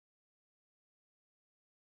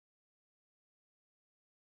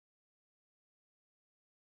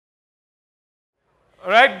All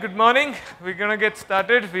right, good morning. We're going to get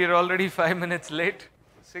started. We're already 5 minutes late,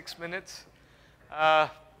 6 minutes.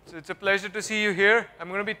 So it's a pleasure to see you here. I'm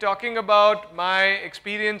going to be talking about my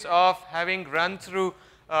experience of having run through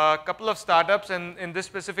a couple of startups, and in this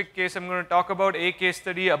specific case, I'm going to talk about a case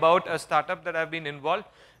study about a startup that I've been involved.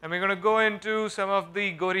 And we're going to go into some of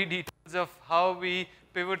the gory details of how we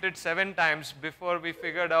pivoted 7 times before we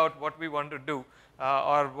figured out what we want to do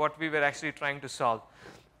or what we were actually trying to solve.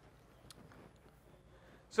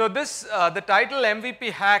 So this, the title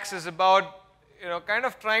MVP Hacks is about, kind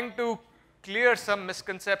of trying to clear some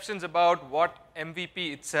misconceptions about what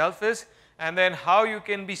MVP itself is, and then how you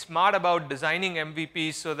can be smart about designing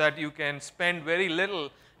MVPs so that you can spend very little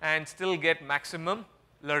and still get maximum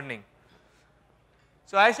learning.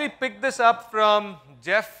 So I actually picked this up from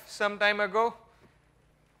Jeff some time ago.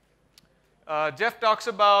 Jeff talks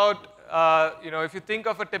about, if you think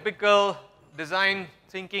of a typical design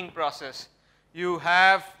thinking process, you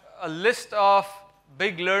have a list of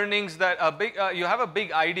big learnings that you have a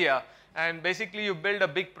big idea, and basically you build a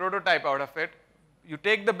big prototype out of it. You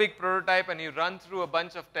take the big prototype and you run through a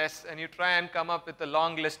bunch of tests and you try and come up with a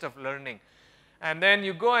long list of learning. And then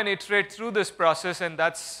you go and iterate through this process, and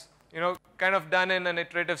that's kind of done in an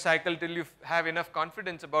iterative cycle till you have enough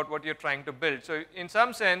confidence about what you're trying to build. So in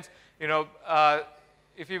some sense,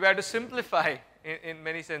 if you were to simplify in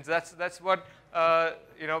many sense, that's what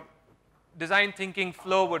design thinking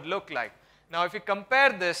flow would look like. Now, if you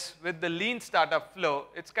compare this with the lean startup flow,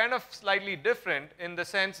 it's kind of slightly different in the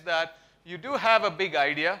sense that you do have a big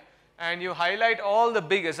idea and you highlight all the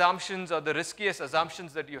big assumptions or the riskiest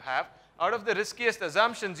assumptions that you have. Out of the riskiest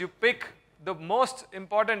assumptions, you pick the most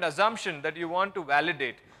important assumption that you want to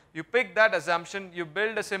validate. You pick that assumption, you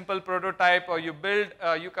build a simple prototype, or you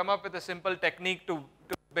come up with a simple technique to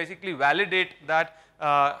basically validate that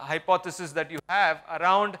hypothesis that you have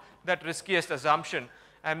around that riskiest assumption.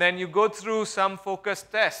 And then you go through some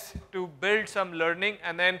focused tests to build some learning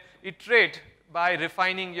and then iterate by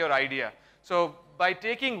refining your idea. So by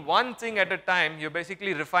taking one thing at a time, you're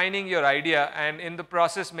basically refining your idea, and in the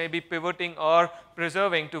process maybe pivoting or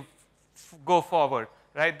preserving to go forward,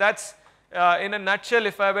 right? That's in a nutshell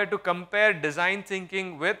if I were to compare design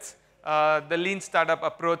thinking with the lean startup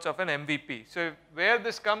approach of an MVP. So where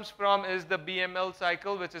this comes from is the BML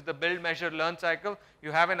cycle, which is the build, measure, learn cycle.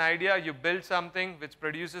 You have an idea, you build something which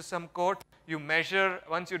produces some code, you measure,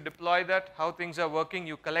 once you deploy that, how things are working,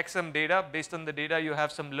 you collect some data, based on the data you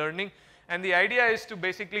have some learning, and the idea is to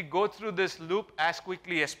basically go through this loop as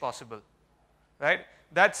quickly as possible, right?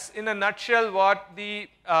 That's in a nutshell what the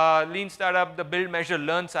lean startup, the build, measure,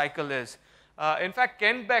 learn cycle is. In fact,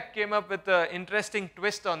 Ken Beck came up with an interesting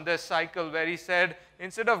twist on this cycle where he said,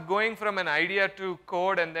 instead of going from an idea to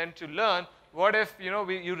code and then to learn, what if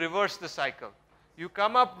you reverse the cycle? You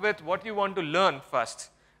come up with what you want to learn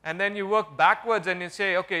first, and then you work backwards and you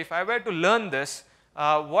say, okay, if I were to learn this,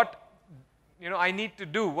 what I need to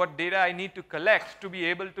do, what data I need to collect to be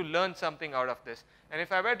able to learn something out of this. And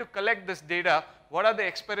if I were to collect this data, what are the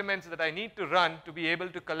experiments that I need to run to be able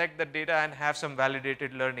to collect the data and have some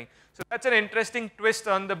validated learning? So that's an interesting twist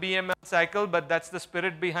on the BML cycle, but that's the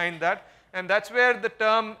spirit behind that. And that's where the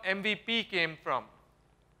term MVP came from,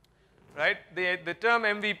 right? The term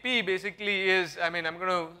MVP basically is, I'm going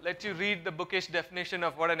to let you read the bookish definition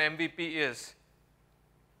of what an MVP is.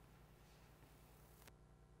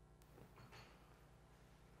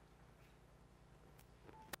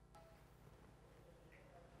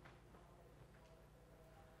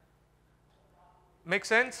 Make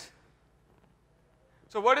sense?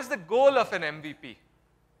 So what is the goal of an MVP?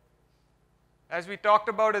 As we talked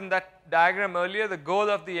about in that diagram earlier, the goal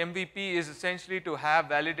of the MVP is essentially to have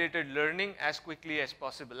validated learning as quickly as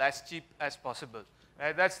possible, as cheap as possible.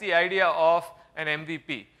 Right? That's the idea of an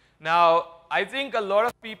MVP. Now, I think a lot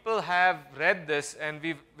of people have read this, and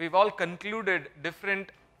we've all concluded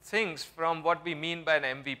different things from what we mean by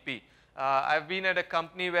an MVP. I've been at a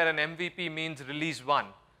company where an MVP means release 1.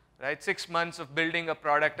 Right? 6 months of building a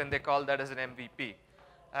product and they call that as an MVP.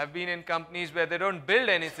 I've been in companies where they don't build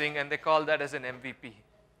anything and they call that as an MVP.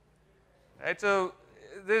 Right? So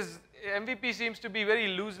this MVP seems to be very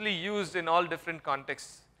loosely used in all different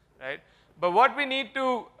contexts. Right? But what we need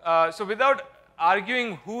to, so without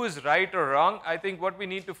arguing who is right or wrong, I think what we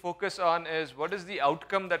need to focus on is what is the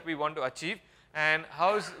outcome that we want to achieve, and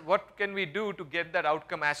what can we do to get that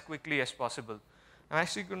outcome as quickly as possible. I'm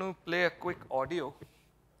actually going to play a quick audio.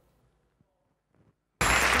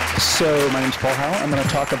 So my name is Paul Howe. I'm going to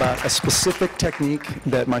talk about a specific technique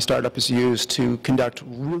that my startup has used to conduct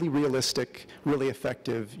really realistic, really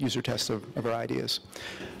effective user tests of our ideas.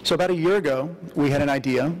 So about a year ago, we had an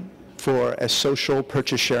idea for a social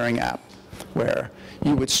purchase sharing app where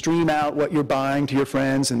you would stream out what you're buying to your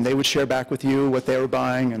friends, and they would share back with you what they were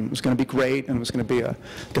buying, and it was going to be great, and it was going to be a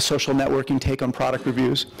social networking take on product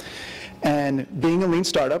reviews. And being a lean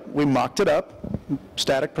startup, we mocked it up,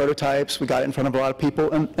 static prototypes, we got it in front of a lot of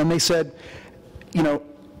people, and they said, you know,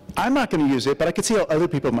 I'm not going to use it, but I could see how other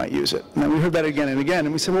people might use it. And then we heard that again and again,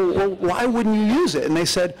 and we said, well, why wouldn't you use it? And they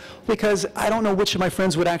said, because I don't know which of my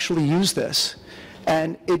friends would actually use this.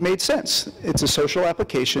 And it made sense. It's a social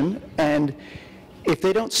application, and if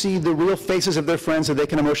they don't see the real faces of their friends that they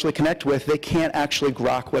can emotionally connect with, they can't actually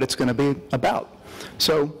grok what it's going to be about.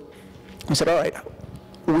 So we said, all right,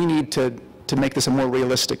 we need to make this a more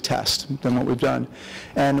realistic test than what we've done.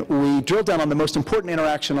 And we drilled down on the most important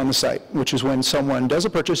interaction on the site, which is when someone does a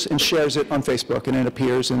purchase and shares it on Facebook, and it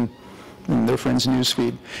appears in their friend's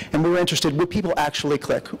newsfeed. And we were interested, would people actually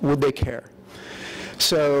click? Would they care?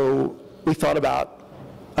 So we thought about,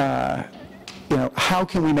 you know, how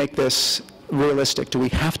can we make this realistic? Do we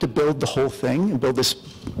have to build the whole thing and build this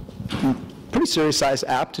pretty serious sized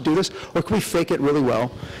app to do this, or can we fake it really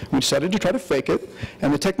well? We decided to try to fake it,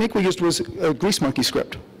 and the technique we used was a Grease Monkey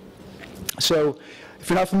script. So if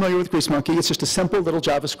you're not familiar with Grease Monkey, it's just a simple little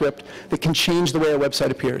JavaScript that can change the way a website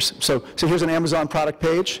appears. So here's an Amazon product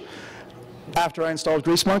page. After I installed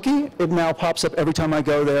Grease Monkey, it now pops up every time I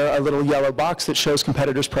go there, a little yellow box that shows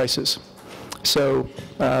competitors' prices. So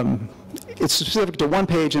it's specific to one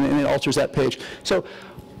page, and it alters that page. So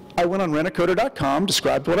I went on rentacoder.com,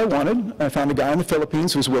 described what I wanted. I found a guy in the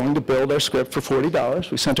Philippines who was willing to build our script for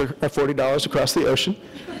 $40. We sent our $40 across the ocean.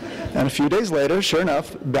 And a few days later, sure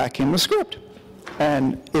enough, back came the script.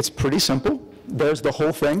 And it's pretty simple. There's the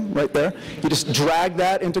whole thing right there. You just drag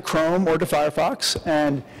that into Chrome or to Firefox,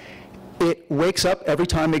 and it wakes up every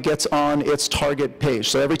time it gets on its target page.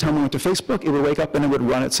 So every time we went to Facebook, it would wake up and it would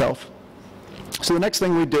run itself. So the next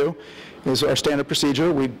thing we'd do is our standard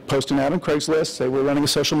procedure. We'd post an ad on Craigslist, say we're running a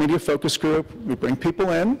social media focus group. We bring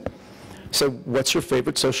people in, say, what's your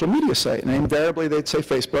favorite social media site? And invariably they'd say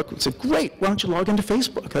Facebook. We'd say, great, why don't you log into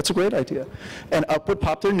Facebook? That's a great idea. And up would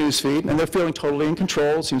pop their newsfeed, and they're feeling totally in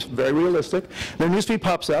control. It seems very realistic. Their newsfeed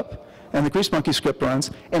pops up, and the Grease Monkey script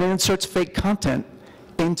runs, and it inserts fake content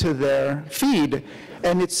into their feed,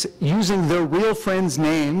 and it's using their real friends'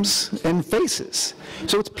 names and faces.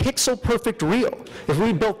 So it's pixel perfect real. If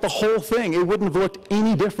we built the whole thing, it wouldn't have looked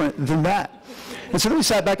any different than that. And so then we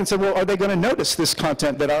sat back and said, well, are they going to notice this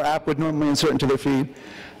content that our app would normally insert into their feed?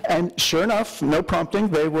 And sure enough, no prompting,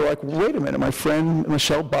 they were like, wait a minute, my friend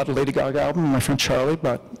Michelle bought a Lady Gaga album, and my friend Charlie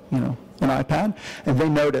bought, you know, an iPad, and they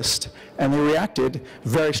noticed, and they reacted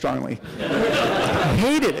very strongly.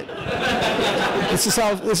 Hated it. This is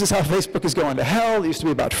how Facebook is going to hell. It used to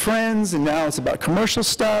be about friends, and now it's about commercial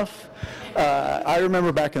stuff. I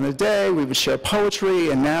remember back in the day, we would share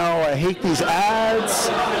poetry, and now I hate these ads.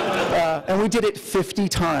 And we did it 50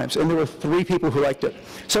 times, and there were 3 people who liked it.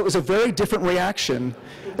 So it was a very different reaction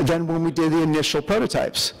than when we did the initial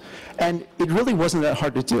prototypes. And it really wasn't that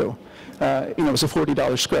hard to do. You know, it was a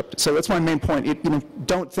 $40 script. So that's my main point. You know,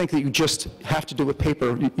 don't think that you just have to do with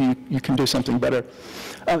paper. You can do something better.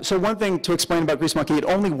 So one thing to explain about Grease Monkey, it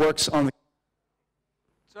only works on the...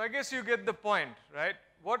 So I guess you get the point, right?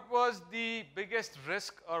 What was the biggest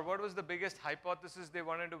risk, or what was the biggest hypothesis they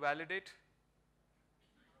wanted to validate?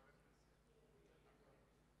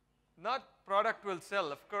 Not product will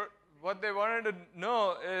sell. Of course, what they wanted to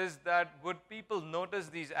know is that would people notice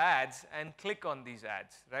these ads and click on these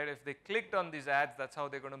ads, right? If they clicked on these ads, that's how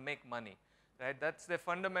they're going to make money, right? That's their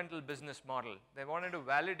fundamental business model. They wanted to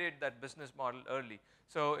validate that business model early.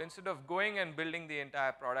 So instead of going and building the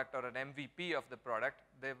entire product or an MVP of the product,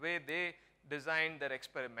 the way they designed their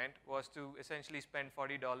experiment was to essentially spend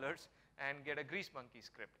 $40 and get a Grease Monkey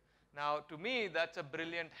script. Now, to me, that's a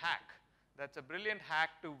brilliant hack. That's a brilliant hack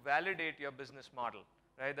to validate your business model,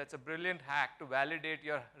 right? That's a brilliant hack to validate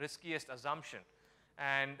your riskiest assumption.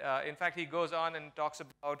 And in fact, he goes on and talks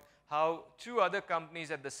about how 2 other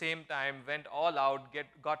companies at the same time went all out,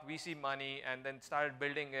 got VC money, and then started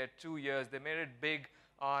building it 2 years. They made it big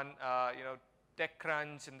on you know,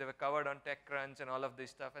 TechCrunch, and they were covered on TechCrunch and all of this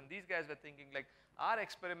stuff. And these guys were thinking, like, our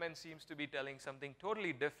experiment seems to be telling something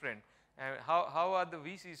totally different. And how are the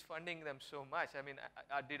VCs funding them so much? I mean,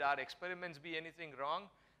 did our experiments be anything wrong?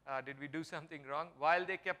 Did we do something wrong? While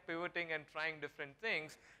they kept pivoting and trying different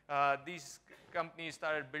things, these companies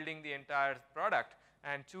started building the entire product.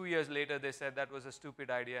 And 2 years later, they said that was a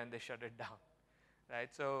stupid idea, and they shut it down.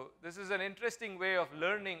 Right? So this is an interesting way of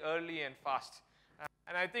learning early and fast.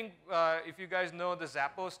 And I think if you guys know the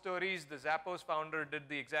Zappos stories, the Zappos founder did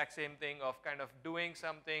the exact same thing of kind of doing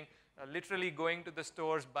something, literally going to the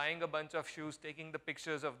stores, buying a bunch of shoes, taking the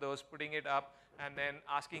pictures of those, putting it up, and then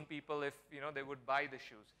asking people if they would buy the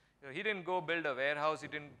shoes. He didn't go build a warehouse. He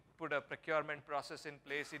didn't put a procurement process in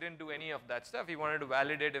place. He didn't do any of that stuff. He wanted to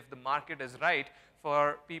validate if the market is right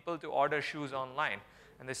for people to order shoes online.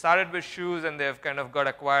 And they started with shoes, and they've kind of got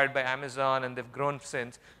acquired by Amazon, and they've grown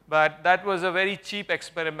since. But that was a very cheap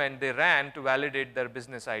experiment they ran to validate their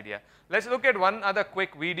business idea. Let's look at one other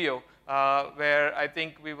quick video where I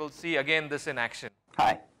think we will see, again, this in action.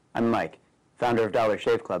 Hi, I'm Mike, founder of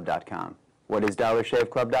DollarShaveClub.com. What is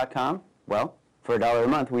DollarShaveClub.com? Well, for $1 a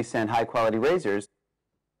month, we send high-quality razors.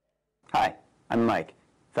 Hi, I'm Mike,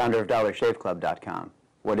 founder of DollarShaveClub.com.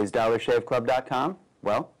 What is DollarShaveClub.com?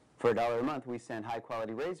 Well, for $1 a month, we send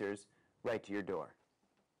high-quality razors right to your door.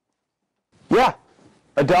 Yeah,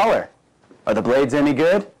 $1. Are the blades any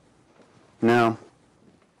good? No.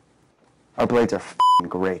 Our blades are f***ing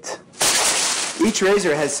great. Each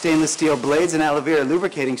razor has stainless steel blades, an aloe vera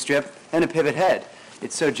lubricating strip, and a pivot head.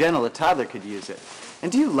 It's so gentle a toddler could use it.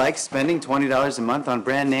 And do you like spending $20 a month on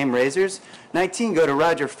brand name razors? 19 go to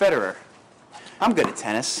Roger Federer. I'm good at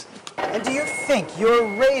tennis. And do you think your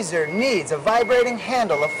razor needs a vibrating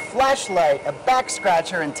handle, a flashlight, a back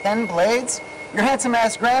scratcher, and 10 blades? Your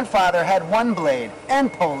handsome-ass grandfather had 1 blade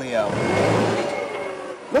and polio.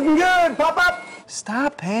 Looking good, pop-up!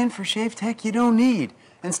 Stop paying for shave tech you don't need.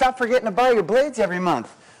 And stop forgetting to buy your blades every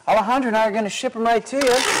month. Alejandro and I are going to ship them right to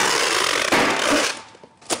you.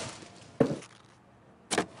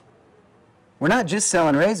 We're not just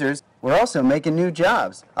selling razors, we're also making new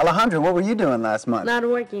jobs. Alejandro, what were you doing last month? Not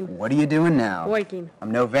working. What are you doing now? Working.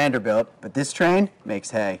 I'm no Vanderbilt, but this train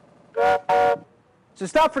makes hay. So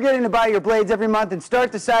stop forgetting to buy your blades every month and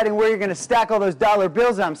start deciding where you're going to stack all those dollar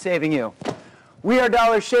bills I'm saving you. We are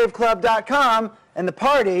DollarShaveClub.com, and the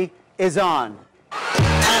party is on.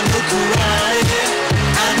 I look around,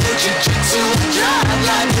 I know jiu-jitsu and drive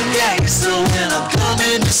like a gangster when I'm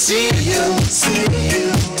coming to see you, see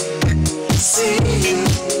you, see you,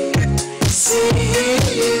 see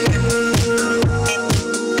you.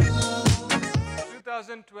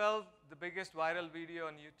 2012, the biggest viral video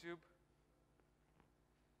on YouTube.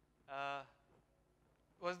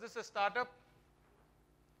 Was this a startup?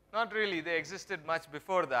 Not really. They existed much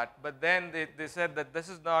before that. But then they said that this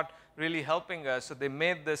is not really helping us, so they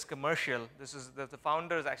made this commercial. This is the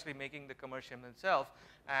founder is actually making the commercial himself.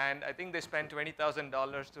 And I think they spent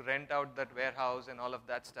 $20,000 to rent out that warehouse and all of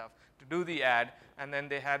that stuff to do the ad. And then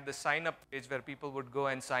they had the sign-up page where people would go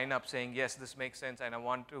and sign up saying, yes, this makes sense, and I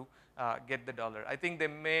want to get the dollar. I think they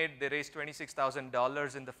raised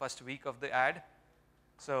 $26,000 in the first week of the ad.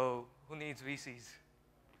 So who needs VCs?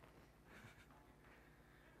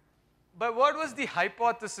 But what was the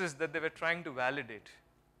hypothesis that they were trying to validate?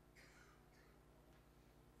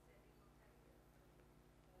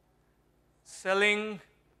 Selling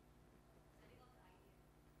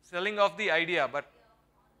off the idea, but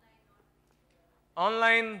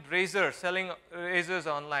online razor, selling razors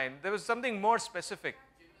online. There was something more specific.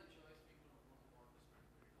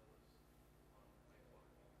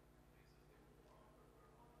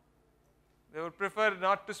 They would prefer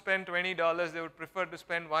not to spend $20. They would prefer to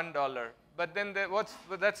spend $1. But then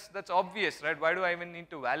that's obvious, right? Why do I even need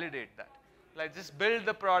to validate that? Like, just build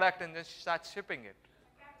the product and just start shipping it.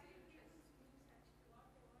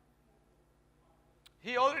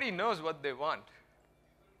 He already knows what they want.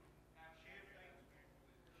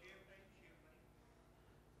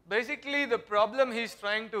 Basically, the problem he's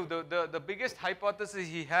trying to, the biggest hypothesis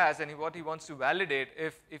he has and what he wants to validate,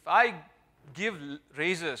 if I give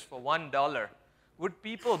razors for $1, would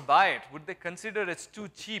people buy it? Would they consider it's too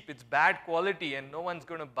cheap, it's bad quality, and no one's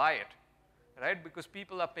going to buy it, right? Because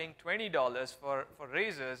people are paying $20 for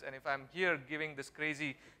razors, and if I'm here giving this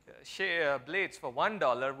crazy blades for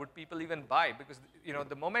 $1, would people even buy? Because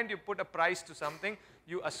the moment you put a price to something,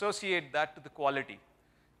 you associate that to the quality.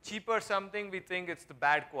 Cheaper something, we think it's the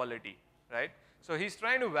bad quality, right? So he's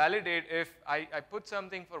trying to validate if I put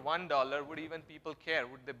something for $1, would even people care?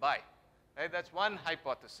 Would they buy? Right? That's one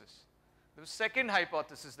hypothesis. The second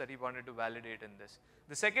hypothesis that he wanted to validate in this.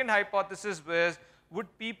 The second hypothesis was, would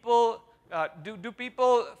people, do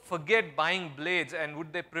people forget buying blades, and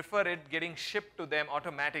would they prefer it getting shipped to them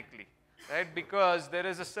automatically? Right? Because there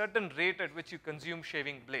is a certain rate at which you consume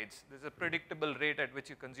shaving blades. There's a predictable rate at which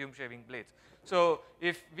you consume shaving blades. So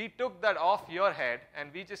if we took that off your head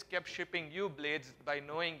and we just kept shipping you blades by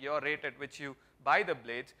knowing your rate at which you buy the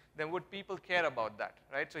blades, then would people care about that,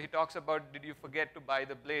 right? So he talks about, did you forget to buy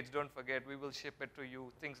the blades? Don't forget, we will ship it to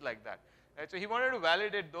you, things like that. Right? So he wanted to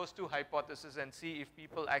validate those two hypotheses and see if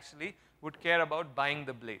people actually would care about buying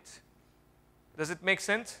the blades. Does it make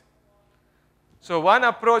sense? So one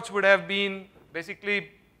approach would have been basically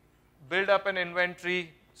build up an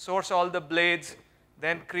inventory, source all the blades,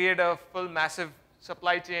 then create a full massive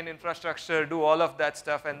supply chain infrastructure, do all of that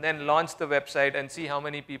stuff, and then launch the website and see how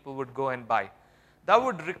many people would go and buy. That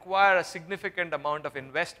would require a significant amount of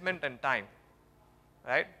investment and time,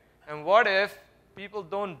 right? And what if people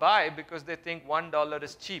don't buy because they think $1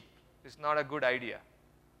 is cheap? It's not a good idea,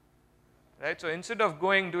 right? So instead of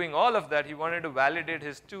doing all of that, he wanted to validate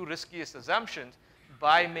his two riskiest assumptions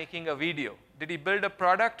by making a video. Did he build a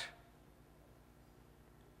product?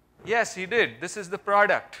 Yes, he did. This is the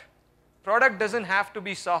product. Product doesn't have to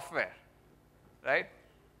be software, right?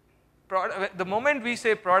 The moment we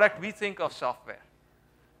say product, we think of software.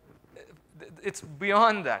 It's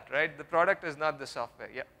beyond that, right? The product is not the software.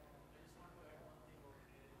 Yeah.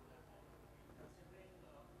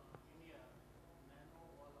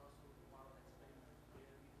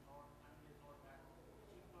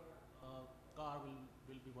 Car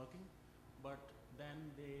will be working, but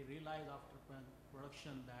then they realize after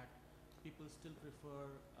production that people still prefer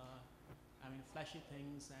flashy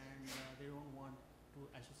things, and they don't want to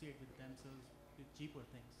associate with themselves with cheaper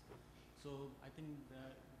things. So I think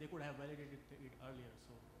they could have validated it earlier.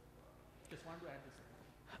 So just want to add this.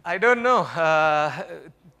 I don't know.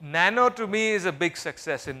 Nano to me is a big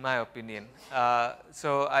success in my opinion.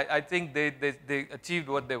 So I think they achieved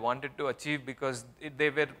what they wanted to achieve because they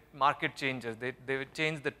were market changers. They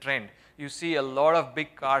changed the trend. You see a lot of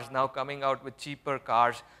big cars now coming out with cheaper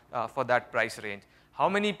cars for that price range. How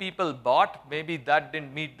many people bought? Maybe that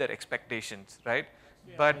didn't meet their expectations, right?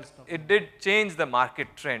 Yeah, but it did change the market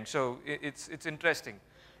trend. So it's interesting.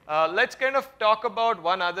 Let's kind of talk about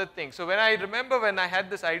one other thing. So when I had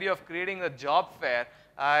this idea of creating a job fair,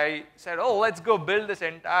 I said, oh, let's go build this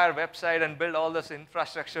entire website and build all this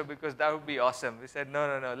infrastructure because that would be awesome. We said,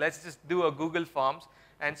 no, let's just do a Google Forms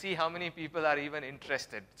and see how many people are even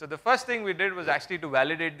interested. So the first thing we did was actually to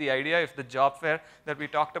validate the idea if the job fair that we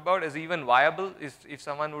talked about is even viable, if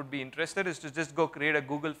someone would be interested, is to just go create a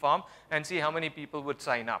Google form and see how many people would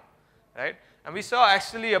sign up, right? And we saw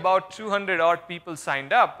actually about 200 odd people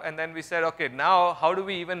signed up, and then we said, okay, now how do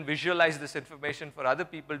we even visualize this information for other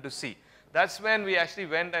people to see? That's when we actually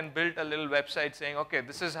went and built a little website saying, okay,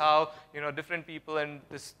 this is how different people in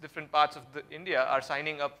different parts of India are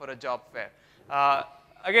signing up for a job fair.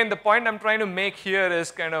 Again, the point I'm trying to make here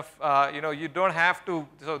is kind of, you don't have to,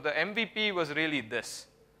 so the MVP was really this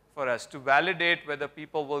for us, to validate whether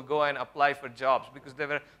people will go and apply for jobs, because there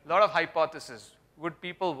were a lot of hypotheses. Would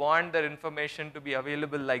people want their information to be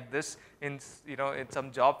available like this in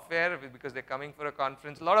some job fair because they're coming for a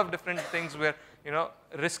conference? A lot of different things were,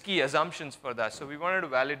 risky assumptions for that. So we wanted to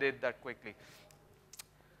validate that quickly.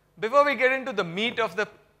 Before we get into the meat of the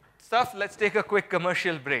stuff, let's take a quick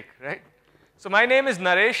commercial break, right? So my name is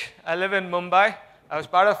Naresh. I live in Mumbai. I was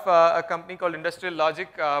part of a company called Industrial Logic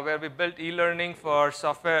where we built e-learning for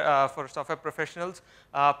software professionals.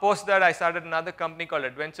 Post that, I started another company called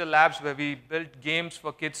Adventure Labs where we built games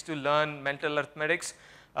for kids to learn mental arithmetics.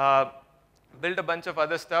 Built a bunch of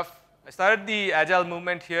other stuff. I started the Agile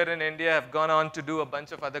movement here in India. I've gone on to do a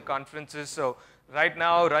bunch of other conferences. So right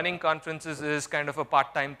now, running conferences is kind of a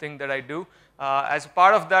part-time thing that I do. As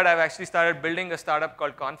part of that, I've actually started building a startup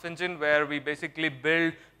called ConfEngine, where we basically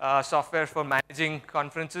build software for managing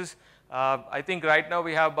conferences. I think right now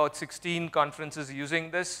we have about 16 conferences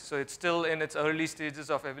using this, so it's still in its early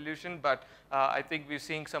stages of evolution, but I think we're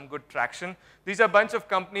seeing some good traction. These are a bunch of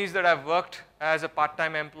companies that I've worked as a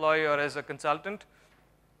part-time employee or as a consultant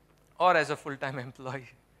or as a full-time employee.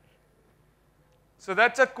 So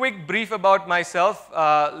that's a quick brief about myself.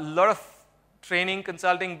 A lot of training,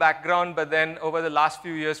 consulting background, but then over the last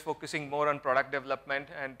few years focusing more on product development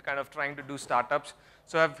and kind of trying to do startups.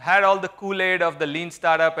 So I've had all the Kool-Aid of the lean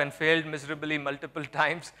startup and failed miserably multiple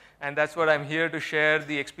times, and that's what I'm here to share,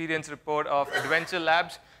 the experience report of Adventure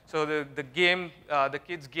Labs. So the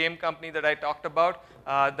kids game company that I talked about,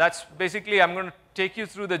 that's basically, I'm going to take you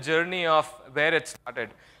through the journey of where it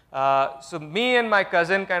started. So me and my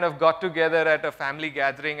cousin kind of got together at a family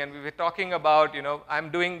gathering, and we were talking about, I'm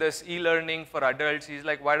doing this e-learning for adults. He's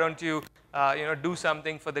like, why don't you, do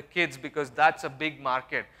something for the kids, because that's a big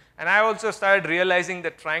market. And I also started realizing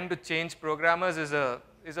that trying to change programmers is a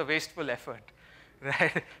wasteful effort,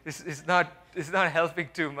 right? It's not helping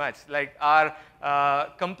too much. Like our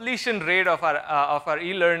completion rate of our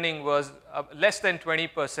e-learning was less than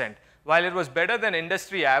 20%. While it was better than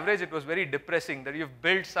industry average, it was very depressing that you've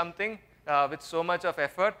built something with so much of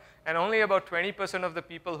effort, and only about 20% of the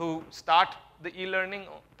people who start the e-learning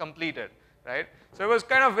complete it, right? So it was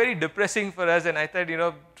kind of very depressing for us, and I thought,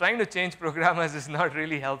 trying to change programmers is not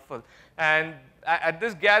really helpful. And at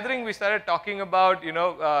this gathering, we started talking about,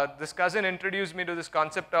 this cousin introduced me to this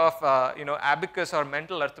concept of, abacus or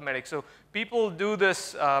mental arithmetic. So people do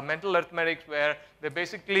this mental arithmetic where they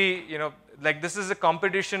basically, like this is a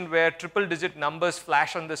competition where triple-digit numbers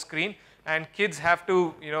flash on the screen, and kids have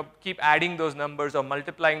to, keep adding those numbers or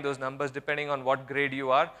multiplying those numbers depending on what grade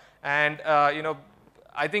you are. And,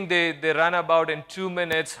 I think they run about in 2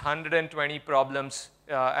 minutes, 120 problems,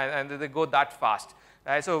 and they go that fast.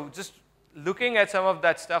 Right? So just looking at some of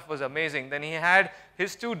that stuff was amazing. Then he had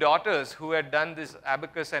his 2 daughters who had done this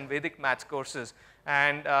abacus and Vedic maths courses.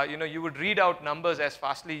 And you would read out numbers as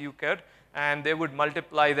fastly you could, and they would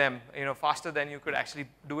multiply them faster than you could actually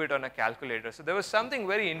do it on a calculator. So there was something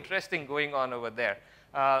very interesting going on over there.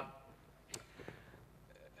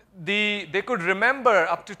 They could remember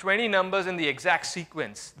up to 20 numbers in the exact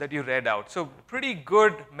sequence that you read out. So pretty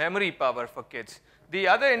good memory power for kids. The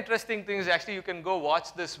other interesting thing is actually you can go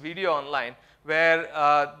watch this video online where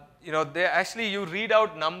you read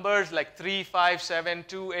out numbers like 3, 5, 7,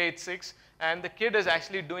 2, 8, 6, and the kid is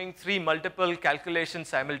actually doing 3 multiple calculations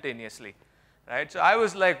simultaneously. Right? So I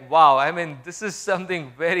was like, wow, I mean, this is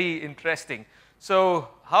something very interesting. So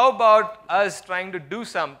how about us trying to do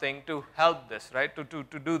something to help this, right,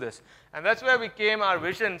 to do this? And that's where we came our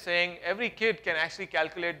vision saying every kid can actually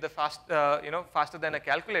calculate the faster than a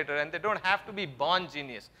calculator, and they don't have to be born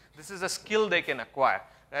genius. This is a skill they can acquire.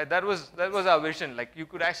 Right? That was our vision, like you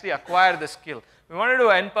could actually acquire the skill. We wanted to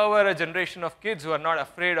empower a generation of kids who are not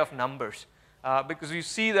afraid of numbers, because you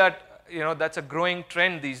see that, that's a growing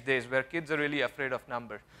trend these days where kids are really afraid of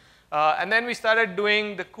numbers. And then we started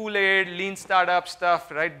doing the Kool-Aid, lean startup stuff,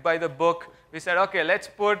 right, by the book. We said, okay, let's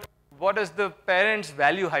put what is the parents'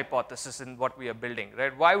 value hypothesis in what we are building,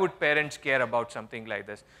 right? Why would parents care about something like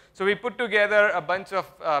this? So we put together a bunch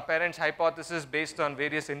of parents' hypotheses based on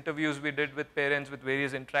various interviews we did with parents, with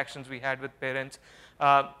various interactions we had with parents.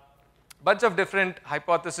 Bunch of different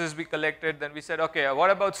hypotheses we collected. Then we said, okay, what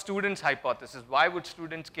about students' hypothesis? Why would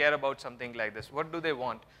students care about something like this? What do they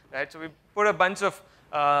want, right? So we put a bunch of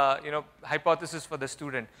hypothesis for the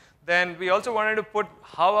student. Then we also wanted to put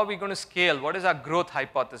how are we going to scale? What is our growth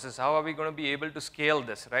hypothesis? How are we going to be able to scale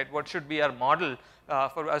this, right? What should be our model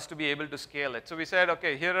for us to be able to scale it? So we said,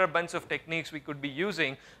 okay, here are a bunch of techniques we could be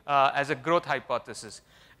using as a growth hypothesis.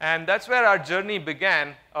 And that's where our journey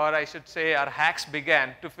began, or I should say our hacks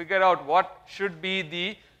began, to figure out what should be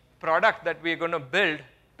the product that we're going to build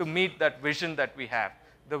to meet that vision that we have.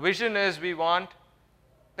 The vision is we want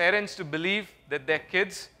parents to believe that their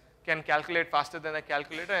kids can calculate faster than a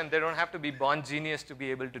calculator, and they don't have to be born genius to be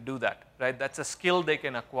able to do that, right? That's a skill they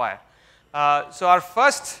can acquire. So our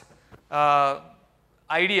first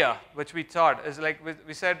idea, which we thought, is like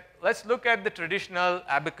we said, let's look at the traditional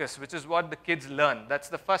abacus, which is what the kids learn. That's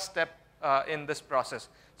the first step in this process.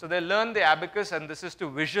 So they learn the abacus, and this is to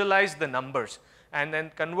visualize the numbers and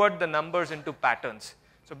then convert the numbers into patterns.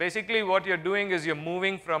 So basically what you're doing is you're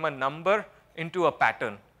moving from a number into a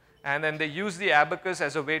pattern. And then they use the abacus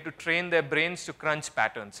as a way to train their brains to crunch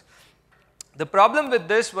patterns. The problem with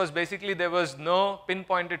this was basically there was no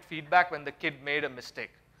pinpointed feedback when the kid made a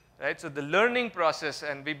mistake. Right? So the learning process,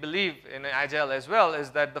 and we believe in Agile as well,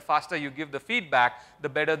 is that the faster you give the feedback, the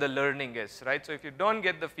better the learning is. Right? So if you don't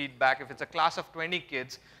get the feedback, if it's a class of 20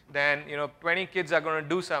 kids, then 20 kids are going to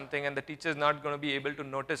do something, and the teacher is not going to be able to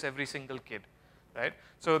notice every single kid. Right?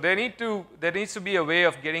 So there needs to be a way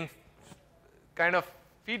of getting kind of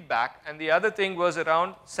feedback, and the other thing was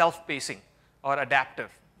around self-pacing or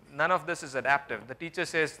adaptive. None of this is adaptive. The teacher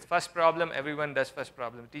says first problem, everyone does first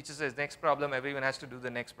problem. The teacher says next problem, everyone has to do the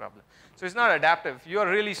next problem. So it's not adaptive. If you're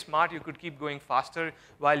really smart, you could keep going faster.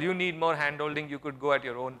 While you need more hand-holding, you could go at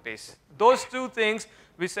your own pace. Those two things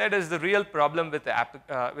we said is the real problem with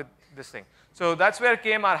this thing. So that's where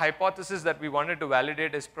came our hypothesis that we wanted to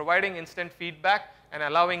validate, is providing instant feedback and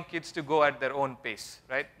allowing kids to go at their own pace.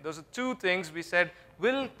 Right? Those are two things we said,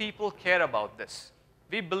 will people care about this?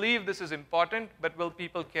 We believe this is important, but will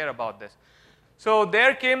people care about this? So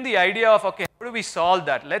there came the idea of, okay, how do we solve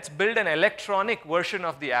that? Let's build an electronic version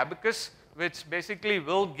of the abacus, which basically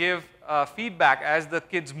will give feedback as the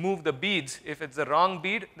kids move the beads. If it's the wrong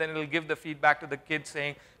bead, then it will give the feedback to the kids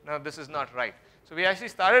saying, no, this is not right. So we actually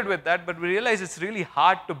started with that, but we realized it's really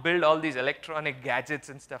hard to build all these electronic gadgets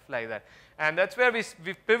and stuff like that. And that's where we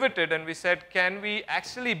pivoted, and we said, can we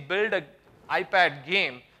actually build an iPad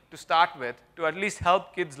game to start with, to at least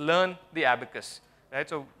help kids learn the abacus, right?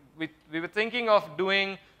 So we were thinking of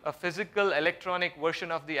doing a physical electronic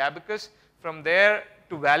version of the abacus. From there,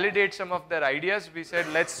 to validate some of their ideas, we said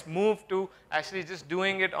let's move to actually just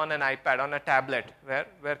doing it on an iPad, on a tablet,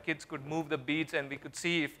 where kids could move the beads and we could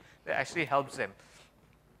see if it actually helps them.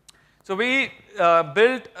 So we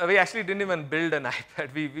we actually didn't even build an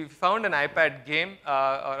iPad. We found an iPad game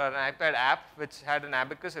or an iPad app which had an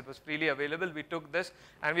abacus. It was freely available. We took this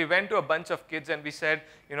and we went to a bunch of kids and we said,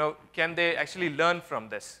 you know, can they actually learn from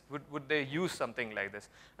this? Would they use something like this?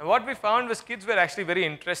 And what we found was kids were actually very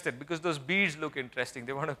interested because those beads look interesting.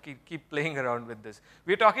 They want to keep playing around with this.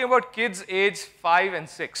 We're talking about kids age 5 and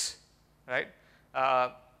 6, right?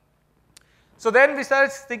 So then we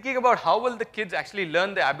started thinking about how will the kids actually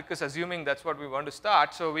learn the abacus, assuming that's what we want to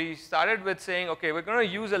start. So we started with saying, okay, we're going to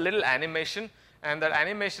use a little animation, and that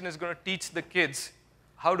animation is going to teach the kids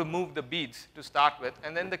how to move the beads to start with,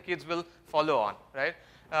 and then the kids will follow on, right?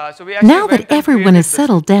 So we actually Now that everyone is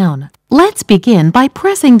settled down, let's begin by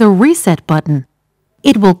pressing the reset button.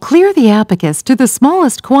 It will clear the abacus to the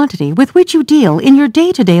smallest quantity with which you deal in your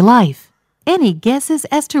day-to-day life. Any guesses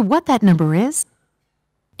as to what that number is?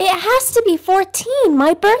 It has to be 14,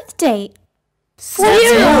 my birth date. 14!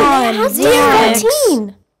 It has to be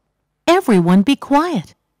 14! Everyone be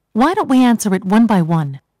quiet. Why don't we answer it one by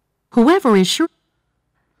one? Whoever is sure...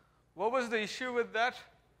 What was the issue with that?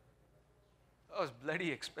 That was bloody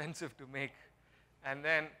expensive to make. And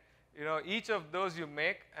then, you know, each of those you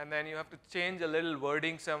make, and then you have to change a little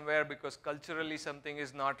wording somewhere because culturally something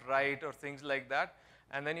is not right or things like that.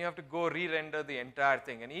 And then you have to go re-render the entire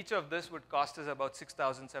thing. And each of this would cost us about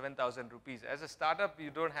 6,000, 7,000 rupees. As a startup, you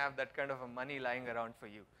don't have that kind of a money lying around for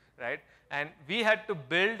you, right? And we had to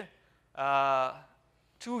build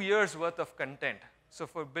 2 years worth of content. So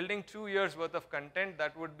for building 2 years worth of content,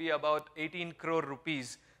 that would be about 18 crore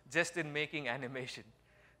rupees just in making animation.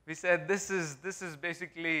 We said this is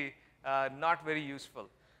basically not very useful.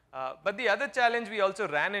 But the other challenge we also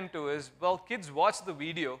ran into is, well, kids watch the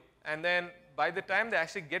video and then by the time they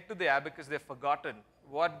actually get to the abacus, they've forgotten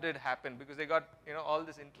what did happen because they got, you know, all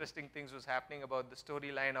this interesting things was happening about the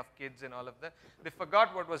storyline of kids and all of that. They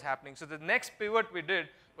forgot what was happening. So the next pivot we did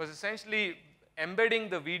was essentially embedding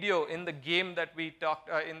the video in the game that we talked,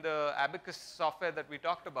 in the abacus software that we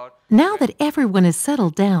talked about. Now that everyone is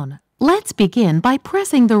settled down, let's begin by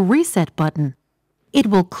pressing the reset button. It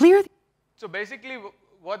will clear... So basically,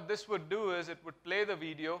 what this would do is it would play the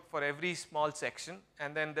video for every small section,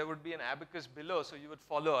 and then there would be an abacus below, so you would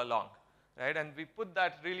follow along, right? And we put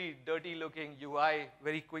that really dirty-looking UI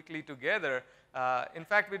very quickly together. In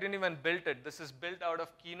fact, we didn't even build it. This is built out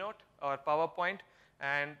of Keynote or PowerPoint,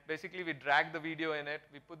 and basically we drag the video in it,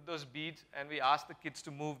 we put those beads, and we ask the kids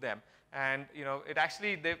to move them. And you know, it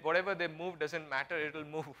actually, whatever they move doesn't matter, it'll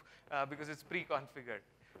move because it's pre-configured.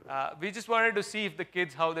 We just wanted to see if the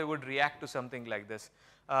kids, how they would react to something like this.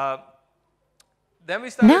 Then we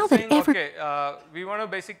started saying, okay, we want to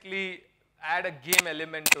basically add a game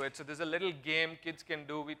element to it. So there's a little game kids can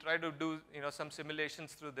do. We try to do, you know, some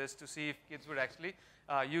simulations through this to see if kids would actually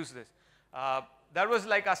use this. That was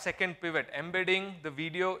like our second pivot, embedding the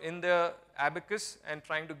video in the abacus and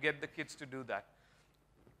trying to get the kids to do that.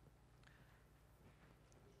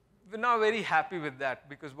 We're not very happy with that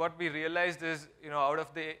because what we realized is, you know, out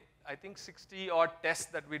of the, I think 60 odd tests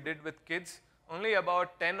that we did with kids, only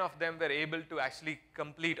about 10 of them were able to actually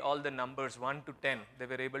complete all the numbers, 1 to 10, they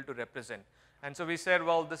were able to represent. And so we said,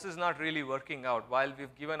 well, this is not really working out. While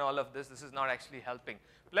we've given all of this, this is not actually helping.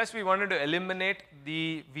 Plus, we wanted to eliminate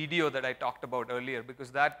the video that I talked about earlier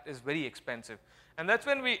because that is very expensive. And that's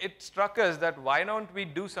when it struck us that why don't we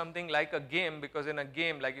do something like a game, because in a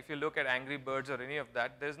game, like if you look at Angry Birds or any of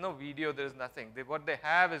that, there's no video, there's nothing. What they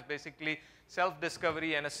have is basically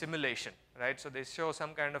self-discovery and a simulation, right? So they show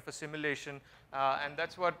some kind of a simulation, and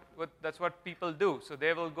that's what people do. So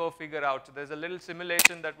they will go figure out. So there's a little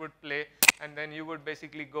simulation that would play, and then you would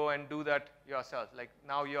basically go and do that yourself. Like,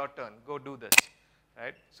 now your turn, go do this,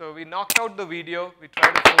 right? So we knocked out the video. We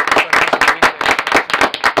tried to focus on just giving the instructions.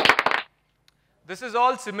 This is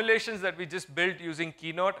all simulations that we just built using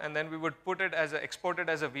Keynote, and then we would put it as export it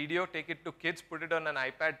as a video, take it to kids, put it on an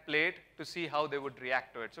iPad, play it to see how they would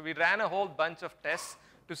react to it. So we ran a whole bunch of tests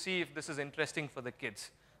to see if this is interesting for the kids,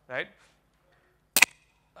 right?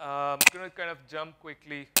 I'm going to kind of jump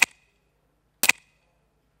quickly.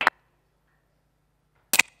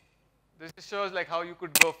 This just shows like how you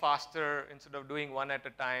could go faster instead of doing one at a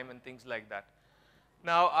time and things like that.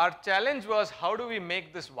 Now, our challenge was, how do we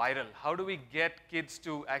make this viral? How do we get kids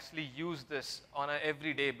to actually use this on an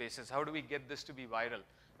everyday basis? How do we get this to be viral?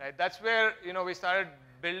 Right? That's where, you know, we started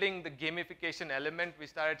building the gamification element. We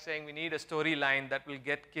started saying we need a storyline that will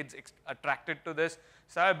get kids attracted to this.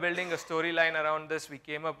 Started building a storyline around this. We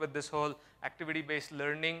came up with this whole activity-based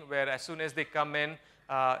learning where as soon as they come in,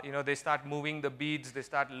 you know, they start moving the beads. They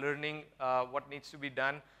start learning what needs to be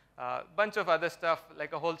done. Bunch of other stuff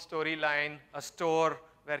like a whole storyline, a store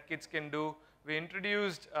where kids can do We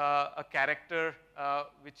introduced a character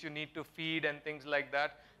which you need to feed and things like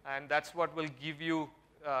that, and that's what will give you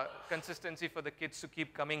consistency for the kids to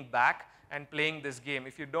keep coming back and playing this game.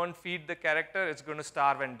 If you don't feed the character, it's going to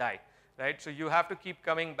starve and die, right? So you have to keep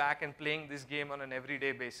coming back and playing this game on an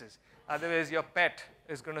everyday basis. Otherwise, your pet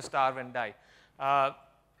is going to starve and die.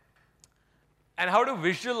 And how to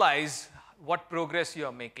visualize what progress you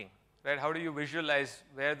are making, right? How do you visualize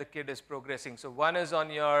where the kid is progressing? So one is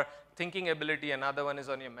on your thinking ability, another one is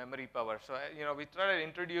on your memory power. So we try to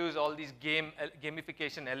introduce all these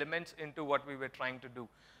gamification elements into what we were trying to do.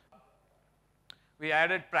 We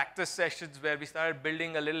added practice sessions where we started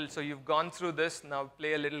building a little, so you've gone through this, now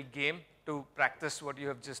play a little game to practice what you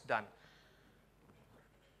have just done.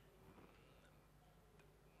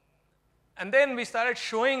 And then we started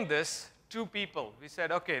showing this to people. We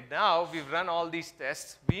said, okay, now we've run all these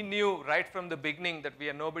tests. We knew right from the beginning that we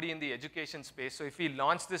are nobody in the education space, so if we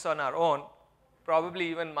launched this on our own, probably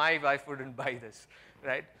even my wife wouldn't buy this,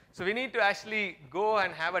 right? So we need to actually go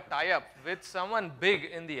and have a tie-up with someone big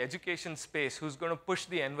in the education space who's going to push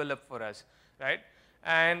the envelope for us, right?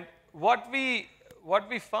 And what we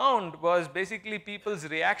found was basically people's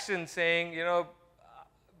reaction saying,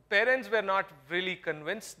 parents were not really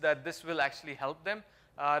convinced that this will actually help them,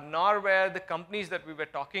 nor were the companies that we were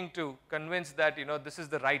talking to convinced that, this is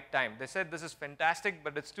the right time. They said this is fantastic,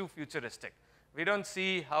 but it's too futuristic. We don't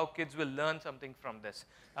see how kids will learn something from this.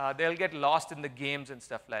 They'll get lost in the games and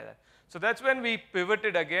stuff like that. So that's when we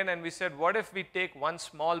pivoted again and we said, what if we take one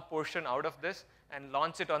small portion out of this and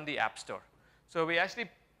launch it on the App Store? So we actually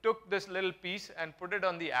took this little piece and put it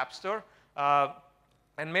on the App Store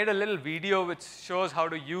and made a little video which shows how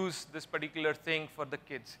to use this particular thing for the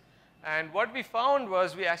kids. And what we found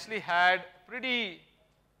was we actually had pretty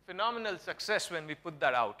phenomenal success when we put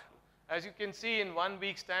that out. As you can see, in 1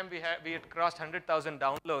 week's time, we had crossed 100,000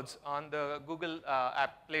 downloads on the Google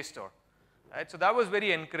App Play Store. Right? So that was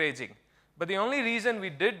very encouraging. But the only reason we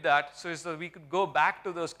did that is so we could go back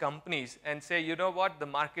to those companies and say, you know what, the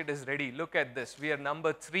market is ready. Look at this. We are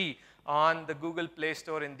number 3 on the Google Play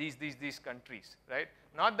Store in these countries. Right?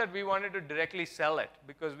 Not that we wanted to directly sell it,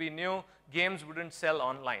 because we knew games wouldn't sell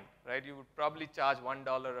online. Right? You would probably charge $1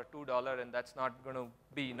 or $2, and that's not going to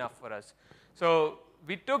be enough for us. So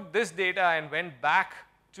we took this data and went back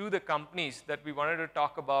to the companies that we wanted to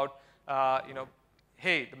talk about,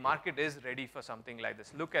 hey, the market is ready for something like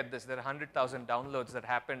this. Look at this. There are 100,000 downloads that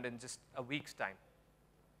happened in just a week's time,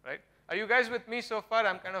 right? Are you guys with me so far?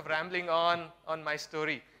 I'm kind of rambling on my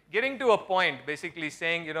story. Getting to a point, basically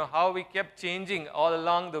saying, how we kept changing all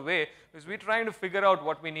along the way, because we're trying to figure out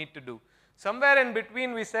what we need to do. Somewhere in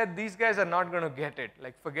between, we said, these guys are not going to get it.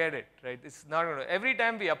 Like, forget it, right? It's not going to. Every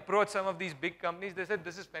time we approach some of these big companies, they said,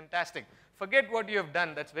 this is fantastic. Forget what you have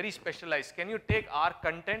done. That's very specialized. Can you take our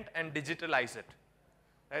content and digitalize it?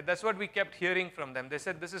 Right? That's what we kept hearing from them. They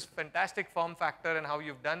said, this is fantastic form factor and how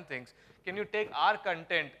you've done things. Can you take our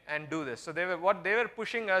content and do this? So what they were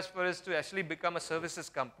pushing us for is to actually become a services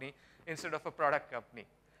company instead of a product company.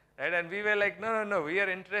 Right? And we were like, no, we are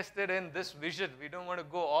interested in this vision. We don't want to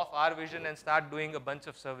go off our vision and start doing a bunch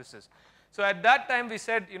of services. So at that time, we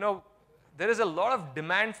said, there is a lot of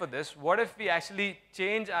demand for this. What if we actually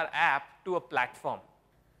change our app to a platform?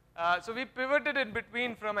 So we pivoted in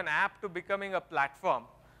between from an app to becoming a platform.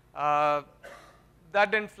 That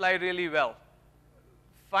didn't fly really well.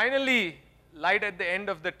 Finally, light at the end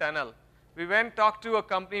of the tunnel. We went and talked to a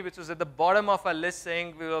company which was at the bottom of our list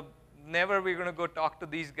saying we're going to go talk to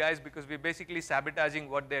these guys because we're basically sabotaging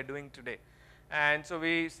what they're doing today. And so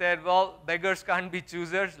we said, well, beggars can't be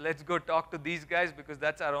choosers. Let's go talk to these guys because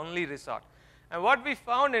that's our only resort. And what we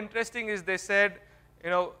found interesting is they said,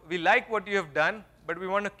 we like what you have done, but we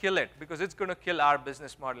want to kill it because it's going to kill our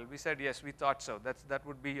business model. We said, yes, we thought so. That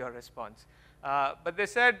would be your response. But they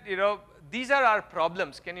said, these are our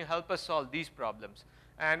problems. Can you help us solve these problems?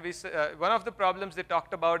 And one of the problems they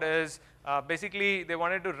talked about is basically they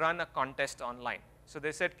wanted to run a contest online. So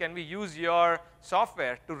they said, can we use your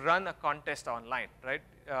software to run a contest online, right?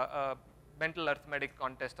 A mental arithmetic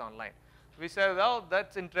contest online. We said, well,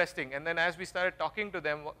 that's interesting. And then as we started talking to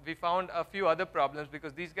them, we found a few other problems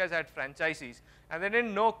because these guys had franchisees. And they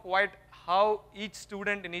didn't know quite how each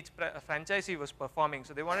student in each franchisee was performing.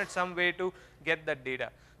 So they wanted some way to get that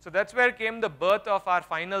data. So that's where came the birth of our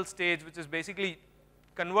final stage, which is basically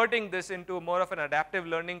converting this into more of an adaptive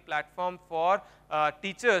learning platform for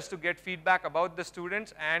teachers to get feedback about the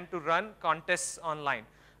students and to run contests online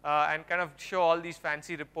and kind of show all these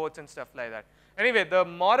fancy reports and stuff like that. Anyway, the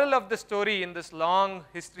moral of the story in this long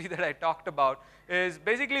history that I talked about is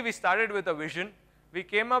basically we started with a vision. We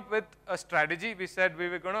came up with a strategy. We said we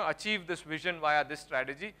were going to achieve this vision via this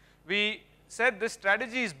strategy. We said this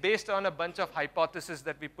strategy is based on a bunch of hypotheses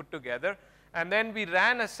that we put together, and then we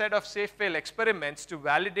ran a set of safe-fail experiments to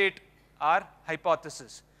validate our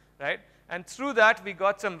hypothesis, right? And through that, we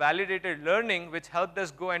got some validated learning which helped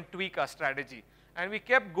us go and tweak our strategy. And we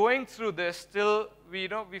kept going through this till we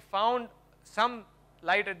found some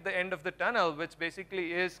light at the end of the tunnel, which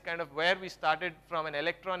basically is kind of where we started from an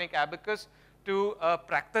electronic abacus to a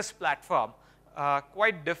practice platform.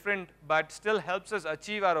 Quite different, but still helps us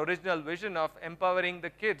achieve our original vision of empowering the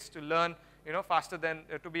kids to learn faster than,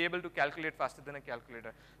 to be able to calculate faster than a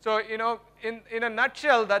calculator. So, in a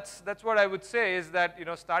nutshell, that's what I would say is that,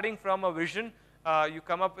 starting from a vision, you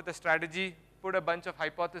come up with a strategy, put a bunch of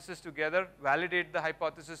hypotheses together, validate the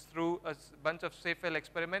hypothesis through a bunch of safe-fail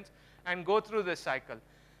experiments, and go through this cycle.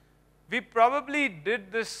 We probably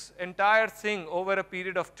did this entire thing over a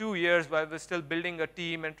period of 2 years while we're still building a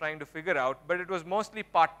team and trying to figure out, but it was mostly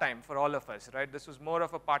part-time for all of us, right? This was more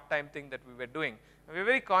of a part-time thing that we were doing. And we were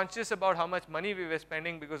very conscious about how much money we were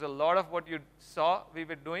spending because a lot of what you saw we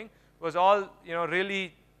were doing was all,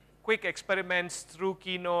 really quick experiments through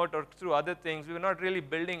Keynote or through other things. We were not really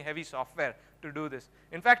building heavy software to do this.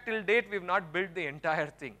 In fact, till date, we've not built the entire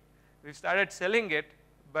thing. We've started selling it,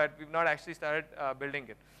 but we've not actually started building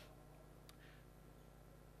it.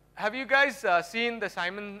 Have you guys seen the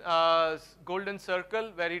Simon's Golden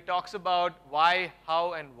Circle where he talks about why,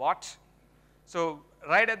 how, and what? So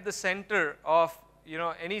right at the center of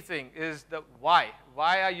anything is the why.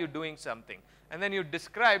 Why are you doing something? And then you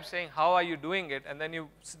describe saying how are you doing it, and then you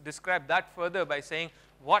describe that further by saying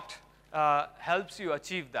what helps you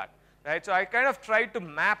achieve that. Right? So I kind of tried to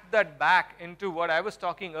map that back into what I was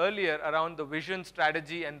talking earlier around the vision,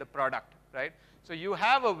 strategy, and the product. Right? So you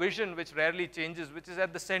have a vision which rarely changes, which is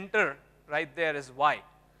at the center right there is why.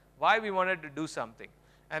 Why we wanted to do something.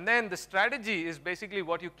 And then the strategy is basically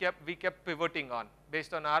what we kept pivoting on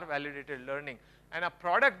based on our validated learning. And a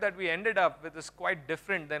product that we ended up with is quite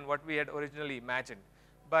different than what we had originally imagined,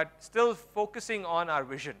 but still focusing on our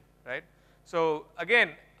vision, right? So again,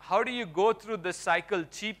 how do you go through this cycle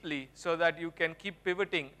cheaply so that you can keep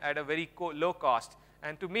pivoting at a very low cost?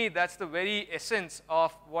 And to me, that's the very essence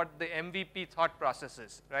of what the MVP thought process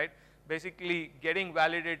is, right? Basically, getting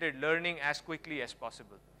validated learning as quickly as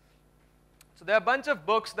possible. So there are a bunch of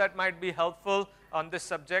books that might be helpful on this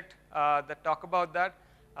subject that talk about that.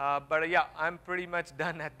 But yeah, I'm pretty much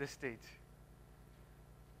done at this stage.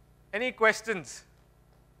 Any questions?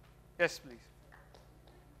 Yes, please.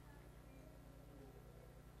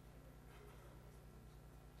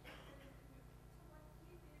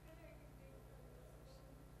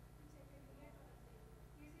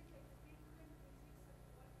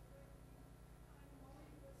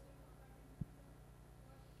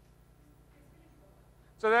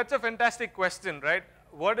 So that's a fantastic question, right?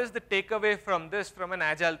 What is the takeaway from this from an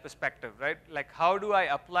Agile perspective, right? Like, how do I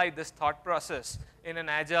apply this thought process in an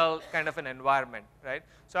Agile kind of an environment, right?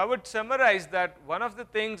 So I would summarize that one of the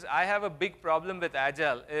things I have a big problem with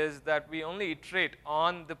Agile is that we only iterate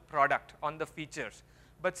on the product, on the features.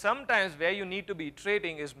 But sometimes where you need to be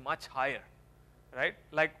iterating is much higher, right?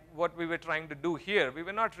 Like what we were trying to do here. We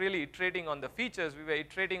were not really iterating on the features, we were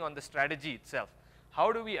iterating on the strategy itself.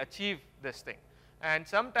 How do we achieve this thing? And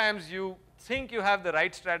sometimes you think you have the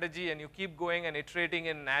right strategy and you keep going and iterating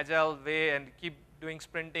in an Agile way and keep doing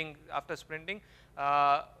sprinting after sprinting,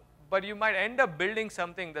 but you might end up building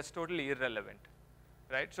something that's totally irrelevant,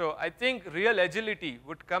 right? So I think real agility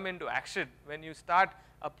would come into action when you start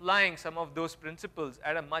applying some of those principles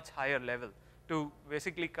at a much higher level to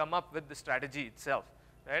basically come up with the strategy itself,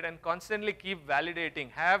 right? And constantly keep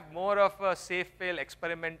validating, have more of a safe-fail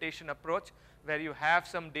experimentation approach where you have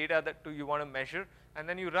some data that you want to measure, and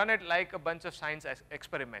then you run it like a bunch of science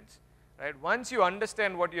experiments, right? Once you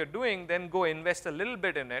understand what you're doing, then go invest a little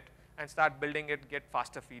bit in it and start building it, get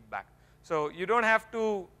faster feedback. So you don't have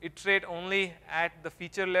to iterate only at the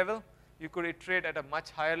feature level. You could iterate at a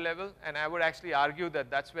much higher level, and I would actually argue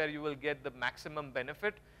that that's where you will get the maximum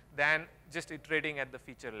benefit than just iterating at the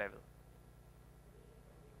feature level.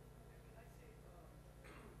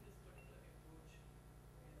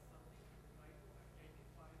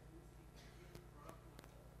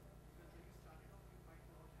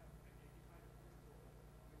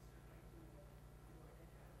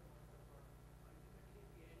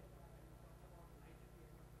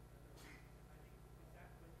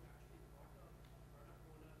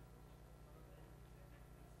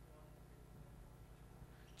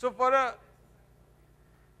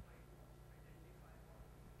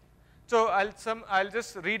 So I'll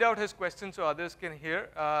just read out his question so others can hear.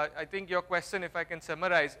 I think your question, if I can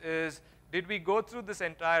summarize, is did we go through this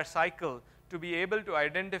entire cycle to be able to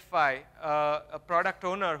identify a product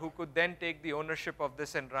owner who could then take the ownership of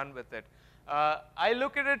this and run with it. I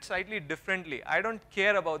look at it slightly differently. I don't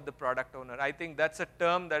care about the product owner. I think that's a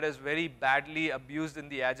term that is very badly abused in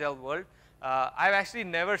the Agile world. I've actually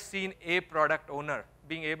never seen a product owner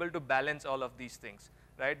being able to balance all of these things,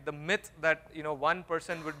 right? The myth that one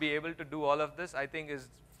person would be able to do all of this, I think, is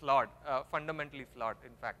flawed, fundamentally flawed,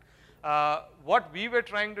 in fact. What we were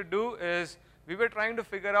trying to do is we were trying to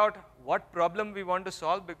figure out what problem we want to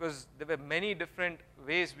solve, because there were many different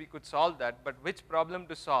ways we could solve that, but which problem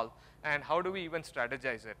to solve and how do we even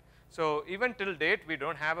strategize it. So even till date, we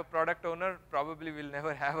don't have a product owner. Probably we'll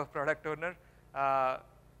never have a product owner.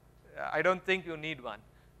 I don't think you need one.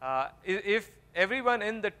 If everyone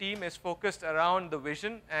in the team is focused around the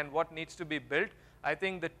vision and what needs to be built, I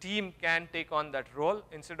think the team can take on that role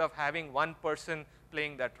instead of having one person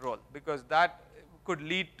playing that role, because that could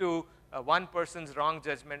lead to one person's wrong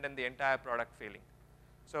judgment and the entire product failing.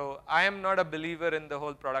 So I am not a believer in the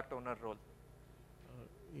whole product owner role.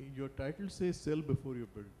 Your title says sell before you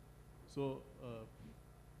build. So,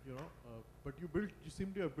 but you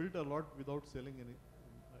seem to have built a lot without selling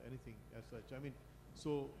anything as such. I mean,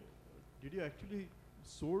 so did you actually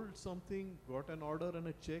sold something, got an order and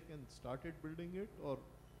a check and started building it, or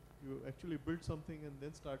you actually built something and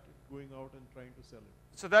then started going out and trying to sell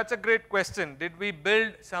it? So that's a great question. Did we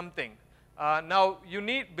build something? Now,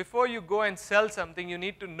 before you go and sell something, you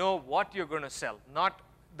need to know what you're going to sell,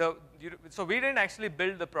 so we didn't actually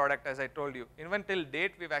build the product, as I told you. Even till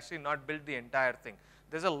date, we've actually not built the entire thing.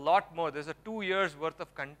 There's a lot more. There's a 2 years worth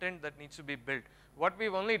of content that needs to be built. What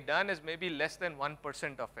we've only done is maybe less than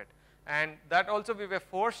 1% of it. And that also we were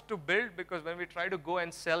forced to build, because when we try to go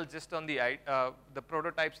and sell just on the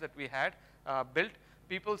prototypes that we had built,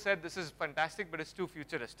 people said this is fantastic, but it's too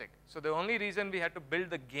futuristic. So the only reason we had to build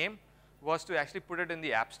the game was to actually put it in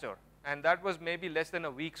the App Store. And that was maybe less than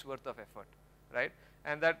a week's worth of effort, right?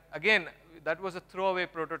 And that, again, that was a throwaway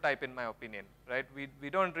prototype in my opinion, right? We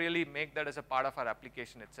don't really make that as a part of our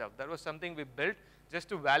application itself. That was something we built just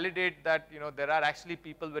to validate that there are actually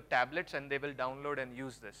people with tablets and they will download and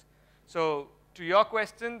use this. So to your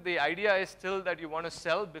question, the idea is still that you want to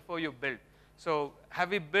sell before you build. So have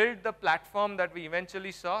we built the platform that we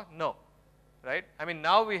eventually saw? No, right? I mean,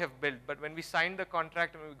 now we have built, but when we signed the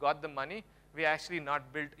contract and we got the money, we actually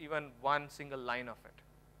not built even one single line of it.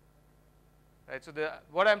 Right, so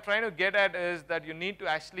what I'm trying to get at is that you need to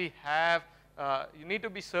actually have, you need to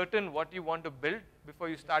be certain what you want to build before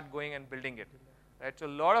you start going and building it. Right? So a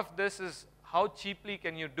lot of this is how cheaply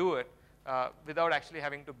can you do it without actually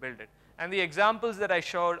having to build it. And the examples that I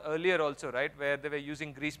showed earlier also, right, where they were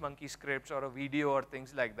using grease monkey scripts or a video or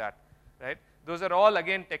things like that, right? Those are all,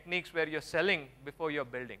 again, techniques where you're selling before you're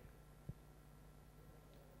building.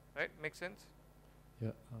 Right? Make sense?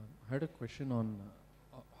 Yeah, I had a question on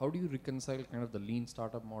how do you reconcile kind of the lean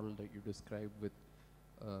startup model that you described with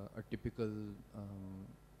a typical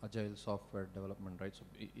agile software development, right? So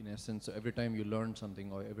in essence, every time you learn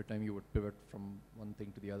something or every time you would pivot from one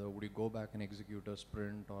thing to the other, would you go back and execute a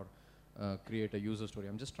sprint or create a user story?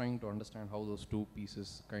 I'm just trying to understand how those two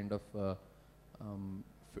pieces kind of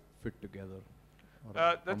fit together.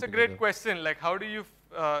 That's a great question. Like, how do you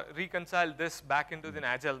reconcile this back into the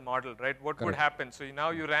agile model, right? What would happen? So now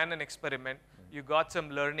you ran an experiment. You got some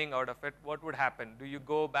learning out of it. What would happen? Do you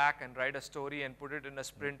go back and write a story and put it in a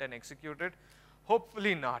sprint and execute it?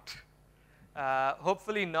 Hopefully not.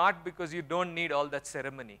 Hopefully not, because you don't need all that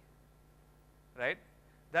ceremony, right?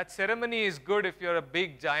 That ceremony is good if you're a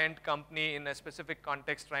big, giant company in a specific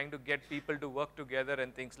context trying to get people to work together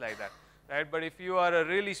and things like that, right? But if you are a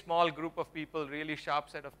really small group of people, really sharp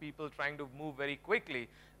set of people trying to move very quickly,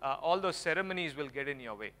 all those ceremonies will get in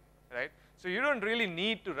your way, right? So you don't really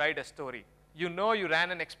need to write a story. You know you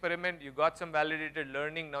ran an experiment, you got some validated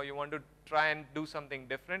learning, now you want to try and do something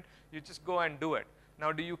different, you just go and do it.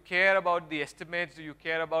 Now, do you care about the estimates? Do you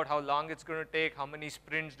care about how long it's going to take? How many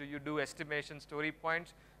sprints do you do estimation story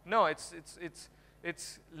points? No, it's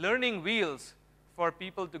learning wheels for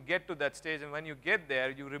people to get to that stage, and when you get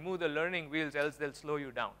there, you remove the learning wheels, else they'll slow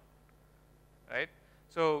you down, right?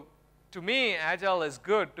 So to me, Agile is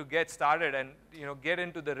good to get started and get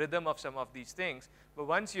into the rhythm of some of these things. But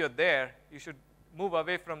once you're there, you should move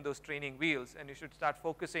away from those training wheels, and you should start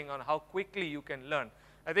focusing on how quickly you can learn.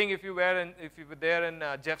 I think if you were there in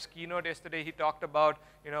Jeff's keynote yesterday, he talked about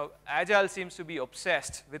Agile seems to be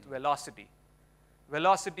obsessed with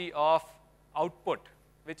velocity of output,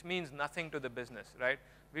 which means nothing to the business, right?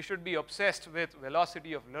 We should be obsessed with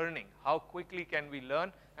velocity of learning. How quickly can we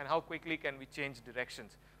learn, and how quickly can we change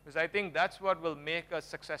directions? Because I think that's what will make us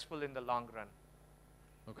successful in the long run.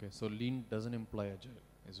 Okay, so lean doesn't imply agile.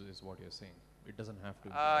 is what you're saying. It doesn't have to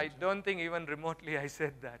be. I don't think even remotely I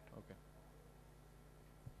said that. Okay.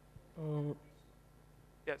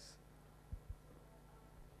 Yes.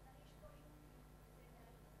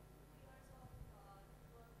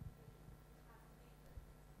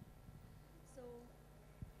 So,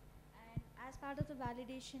 and as part of the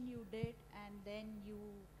validation you did, and then you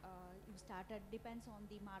started, depends on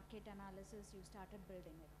the market analysis, you started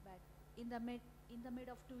building it. But in the mid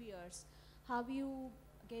of 2 years, how you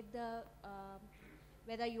get the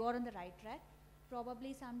whether you are on the right track?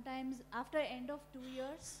 Probably sometimes after end of 2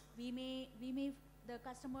 years, we may the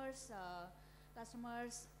customers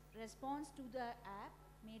response to the app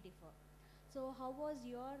may differ. So how was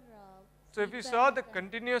your so if you saw that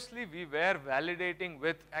continuously we were validating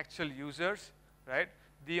with actual users, right?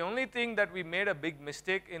 The only thing that we made a big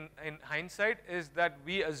mistake in hindsight is that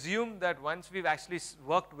we assumed that once we've actually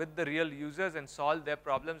worked with the real users and solved their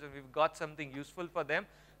problems and we've got something useful for them,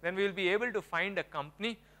 then we'll be able to find a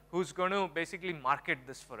company who's going to basically market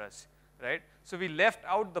this for us, right? So we left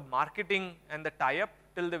out the marketing and the tie-up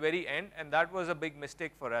till the very end, and that was a big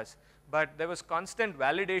mistake for us. But there was constant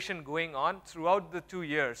validation going on throughout the 2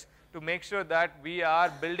 years to make sure that we are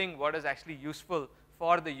building what is actually useful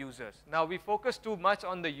for the users. Now we focused too much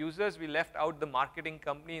on the users, we left out the marketing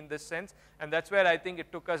company in this sense, and that's where I think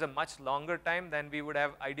it took us a much longer time than we would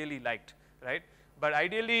have ideally liked, right? But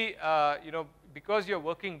ideally, you know, because you're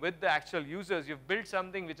working with the actual users, you've built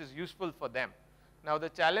something which is useful for them. Now the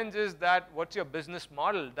challenge is that what's your business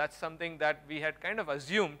model? That's something that we had kind of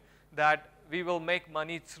assumed that we will make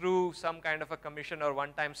money through some kind of a commission or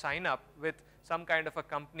one-time sign-up with some kind of a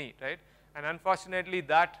company, right? And unfortunately,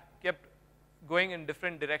 that kept going in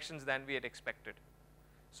different directions than we had expected.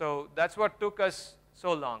 So that's what took us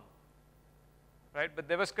so long, right? But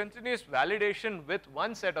there was continuous validation with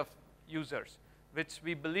one set of users, which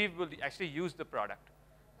we believe will actually use the product.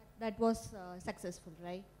 That was successful,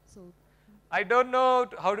 right? So I don't know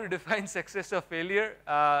how to define success or failure.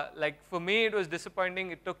 Like for me, it was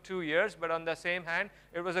disappointing. It took 2 years, but on the same hand,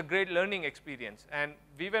 it was a great learning experience. And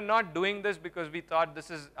we were not doing this because we thought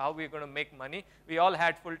this is how we're going to make money. We all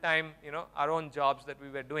had full-time, you know, our own jobs that we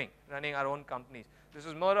were doing, running our own companies. This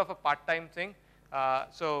was more of a part-time thing.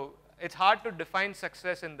 So it's hard to define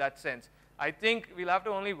success in that sense. I think we'll have to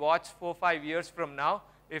only watch 4 or 5 years from now.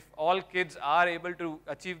 If all kids are able to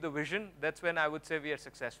achieve the vision, that's when I would say we are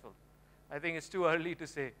successful. I think it's too early to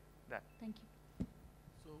say that. thank you.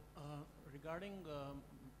 So regarding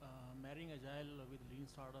marrying Agile with lean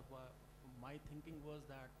startup, my thinking was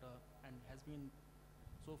that, and has been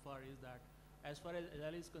so far, is that as far as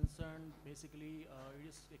Agile is concerned, basically it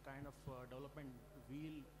is a kind of development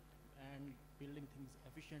wheel and building things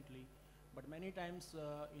efficiently. But many times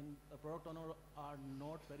in a product owner are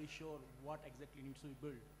not very sure what exactly needs to be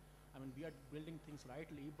built. I mean, we are building things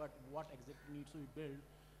rightly, but what exactly needs to be built?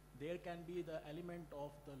 There can be the element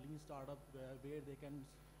of the lean startup where they can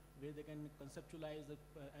conceptualize the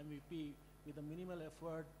MVP with a minimal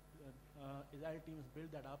effort. Agile teams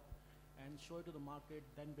build that up and show it to the market,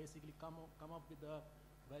 then basically come up with the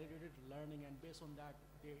validated learning, and based on that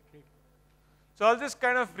they create. So I'll just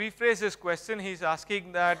kind of rephrase his question. He's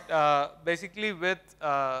asking that basically with,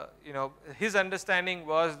 you know, his understanding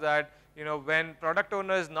was that, you know, when product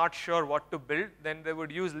owner is not sure what to build, then they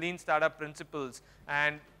would use lean startup principles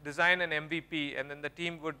and design an MVP, and then the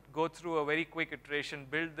team would go through a very quick iteration,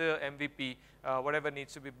 build the MVP, whatever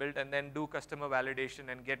needs to be built, and then do customer validation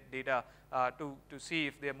and get data to see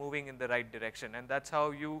if they're moving in the right direction. And that's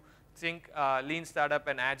how you think lean startup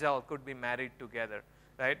and agile could be married together,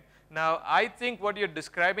 right? Now, I think what you're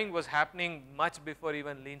describing was happening much before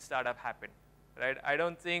even lean startup happened, right? I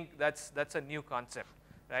don't think that's a new concept,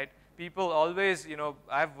 right? People always, you know,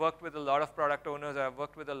 I've worked with a lot of product owners, I've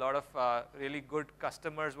worked with a lot of really good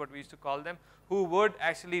customers, what we used to call them, who would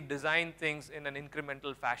actually design things in an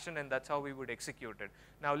incremental fashion, and that's how we would execute it.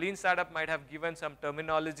 Now, lean startup might have given some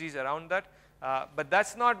terminologies around that, but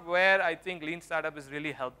that's not where I think lean startup has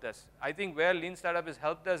really helped us. I think where lean startup has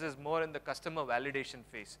helped us is more in the customer validation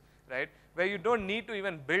phase, right? Where you don't need to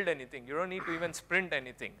even build anything, you don't need to even sprint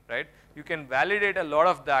anything, right? You can validate a lot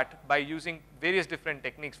of that by using various different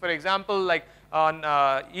techniques. For example, like on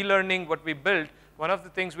e-learning, what we built, one of the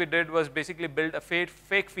things we did was basically build a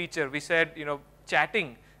fake feature. We said, you know,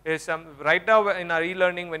 chatting is right now in our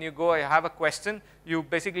e-learning, when you go, I have a question, you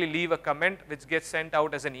basically leave a comment which gets sent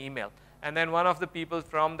out as an email. And then one of the people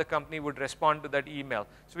from the company would respond to that email.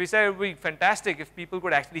 So we said it would be fantastic if people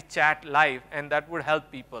could actually chat live, and that would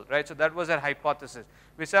help people, right? So that was our hypothesis.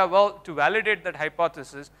 We said, well, to validate that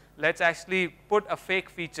hypothesis, let's actually put a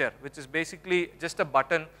fake feature, which is basically just a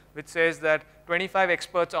button which says that 25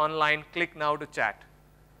 experts online, click now to chat,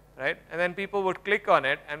 right? And then people would click on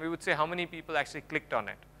it, and we would say how many people actually clicked on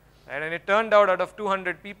it, right? And it turned out of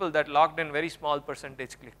 200 people that logged in, very small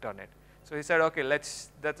percentage clicked on it. So he said, okay,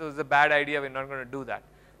 that was a bad idea, we're not going to do that.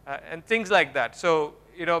 And things like that. So,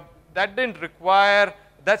 you know, that didn't require,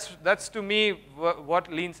 that's to me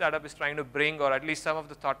what Lean Startup is trying to bring, or at least some of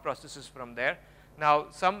the thought processes from there. Now,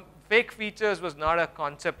 some fake features was not a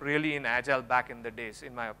concept really in Agile back in the days,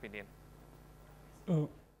 in my opinion.